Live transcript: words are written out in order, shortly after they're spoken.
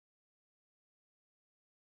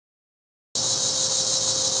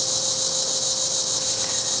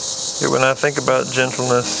When I think about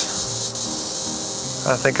gentleness,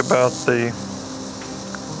 I think about the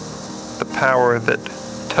power that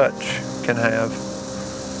touch can have.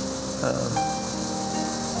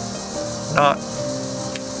 Not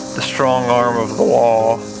the strong arm of the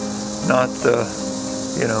law, not the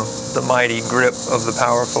mighty grip of the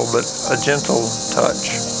powerful, but a gentle touch.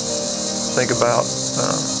 Think about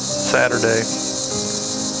Saturday. I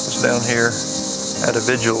was down here at a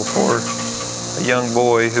vigil for a young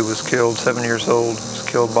boy who was killed, 7 years old, was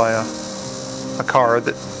killed by a car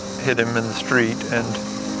that hit him in the street, and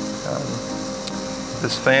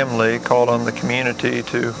this family called on the community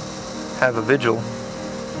to have a vigil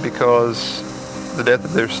because the death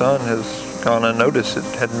of their son has gone unnoticed. It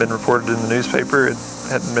hadn't been reported in the newspaper. It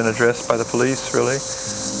hadn't been addressed by the police, really.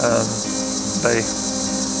 They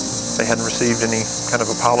hadn't received any kind of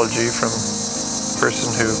apology from the person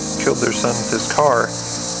who killed their son with his car.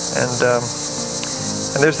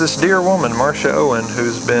 And there's this dear woman, Marcia Owen,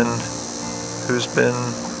 who's been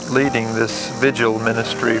leading this vigil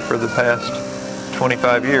ministry for the past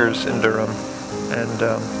 25 years in Durham.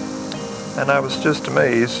 And I was just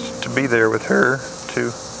amazed to be there with her,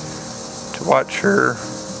 to watch her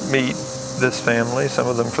meet this family, some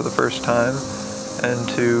of them for the first time, and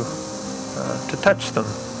to touch them,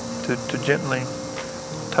 to gently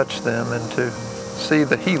touch them, and to see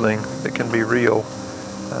the healing that can be real.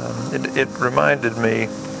 It reminded me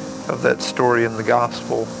of that story in the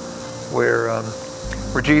gospel where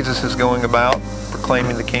Jesus is going about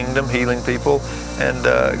proclaiming the kingdom, healing people, and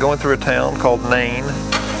going through a town called Nain.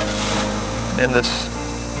 In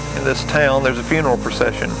this town, there's a funeral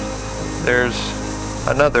procession. There's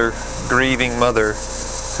another grieving mother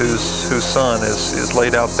whose son is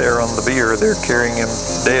laid out there on the bier. They're carrying him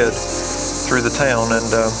dead through the town,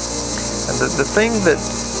 and the thing that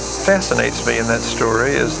fascinates me in that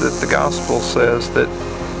story is that the gospel says that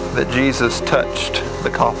Jesus touched the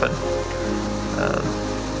coffin.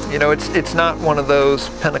 It's not one of those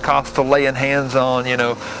Pentecostal laying hands on,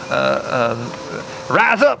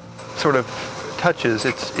 rise up sort of touches.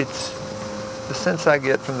 It's the sense I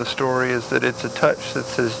get from the story is that it's a touch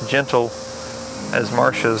that's as gentle as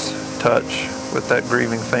Marcia's touch with that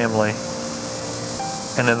grieving family.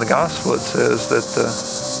 And in the gospel it says that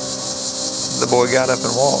the boy got up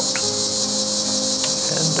and walked.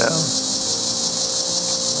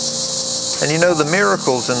 And the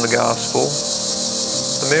miracles in the gospel,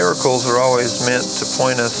 the miracles are always meant to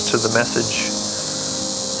point us to the message.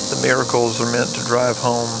 The miracles are meant to drive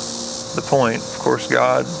home the point. Of course,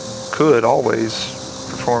 God could always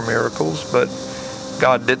perform miracles, but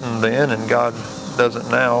God didn't then, and God doesn't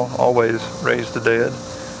now always raise the dead.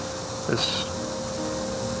 This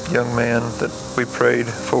young man that we prayed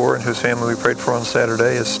for and whose family we prayed for on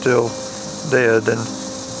Saturday is still dead,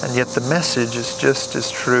 and yet the message is just as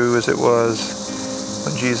true as it was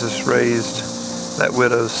when Jesus raised that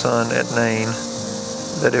widow's son at Nain,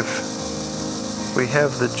 that if we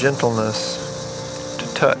have the gentleness to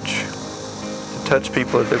touch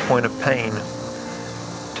people at their point of pain,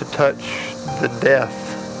 to touch the death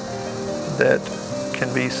that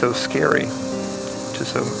can be so scary to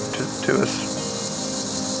us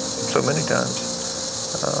so many times,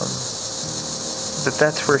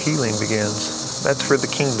 that's where healing begins. That's where the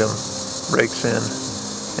kingdom breaks in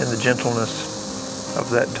the gentleness of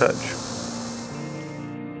that touch.